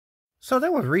So there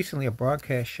was recently a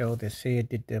broadcast show that said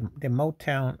did the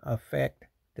Motown affect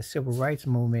the civil rights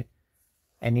movement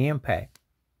and the impact.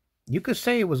 You could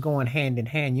say it was going hand in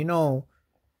hand. You know,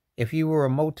 if you were a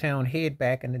Motown head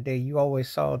back in the day, you always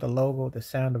saw the logo, the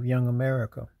sound of young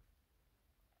America.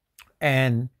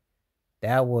 And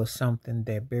that was something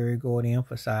that Berry Gordy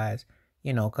emphasized,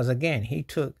 because again, he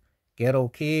took ghetto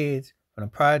kids from the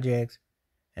projects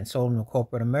and sold them to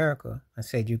corporate America and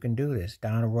said, you can do this.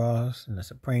 Donna Ross and the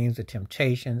Supremes, the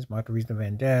Temptations, Martha Reeves and the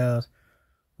Vandells,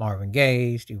 Marvin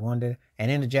Gaye, Stevie Wonder,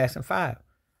 and then the Jackson 5.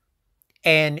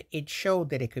 And it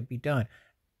showed that it could be done.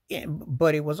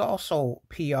 But it was also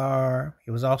PR.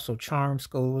 It was also charm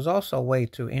school. It was also a way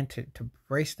to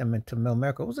embrace them into middle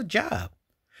America. It was a job.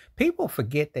 People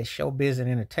forget that showbiz and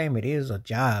entertainment is a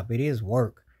job. It is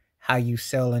work. How you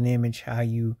sell an image, how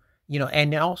you,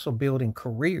 and also building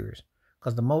careers.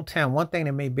 Because the Motown, one thing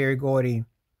that made Berry Gordy,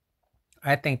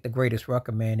 I think, the greatest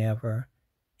record man ever,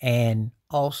 and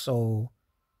also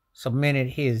cemented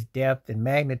his depth and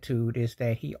magnitude, is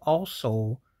that he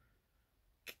also,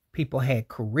 people had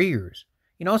careers.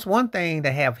 It's one thing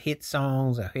to have hit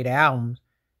songs or hit albums,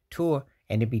 tour,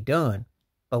 and to be done.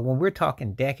 But when we're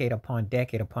talking decade upon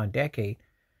decade upon decade,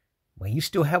 when you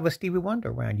still have a Stevie Wonder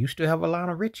around, you still have a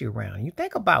Lionel Richie around. You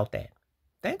think about that.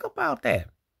 Think about that.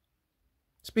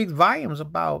 Speaks volumes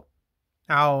about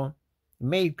how he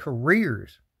made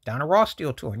careers. Donna Ross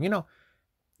still touring.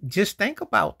 Just think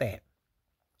about that.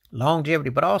 Longevity,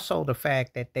 but also the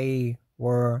fact that they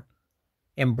were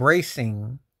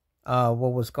embracing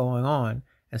what was going on.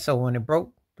 And so when it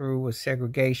broke through with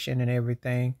segregation and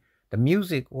everything, the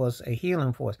music was a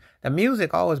healing force. The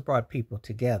music always brought people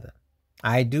together.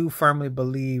 I do firmly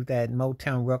believe that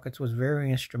Motown Records was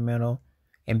very instrumental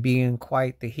in being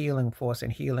quite the healing force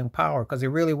and healing power, because it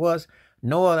really was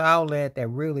no other outlet that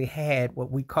really had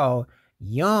what we call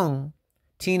young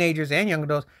teenagers and young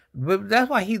adults. But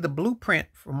that's why he's the blueprint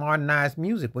for modernized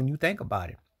music when you think about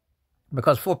it.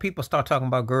 Because before people start talking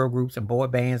about girl groups and boy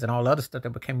bands and all other stuff that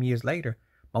became years later,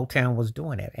 Motown was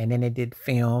doing it. And then it did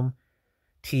film,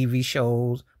 TV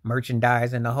shows,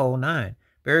 merchandise, and the whole nine.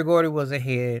 Berry Gordy was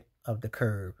ahead of the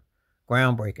curve,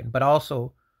 groundbreaking, but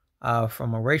also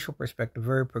from a racial perspective,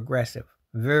 very progressive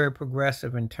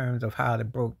in terms of how they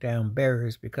broke down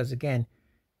barriers. Because again,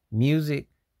 music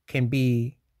can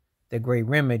be the great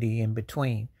remedy in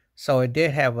between. So it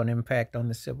did have an impact on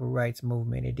the civil rights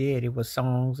movement. It did. It was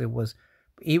songs. It was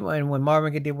even when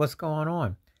Marvin Gaye did What's Going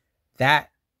On. That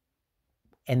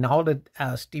and all the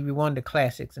Stevie Wonder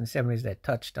classics in the 70s that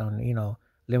touched on,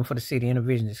 Living for the City, Inner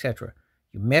Visions, etc.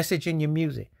 Your message and your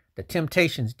music. The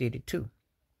Temptations did it too.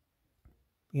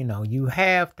 You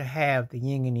have to have the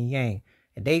yin and the yang.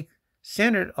 And they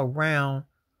centered around,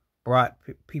 brought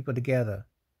people together.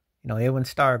 Everyone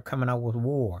started coming out with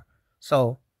war.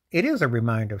 So it is a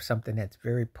reminder of something that's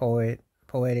very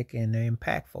poetic and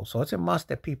impactful. So it's a must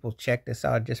that people check this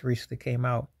out. It just recently came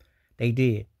out. They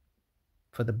did.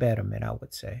 For the betterment, I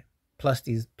would say. Plus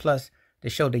to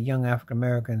show that young African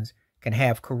Americans can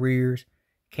have careers,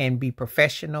 can be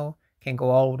professional, can go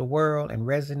all over the world and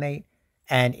resonate.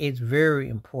 And it's very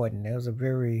important. There was a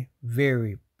very,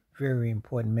 very, very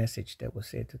important message that was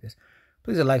said to this.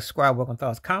 Please like, subscribe, welcome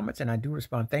thoughts, comments, and I do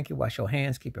respond. Thank you. Wash your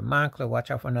hands. Keep your mind clear.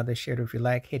 Watch out for another. Share it if you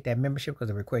like. Hit that membership because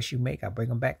the requests you make, I bring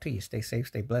them back to you. Stay safe,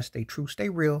 stay blessed, stay true, stay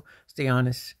real, stay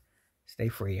honest, stay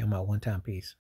free. I'm out. One time. Peace.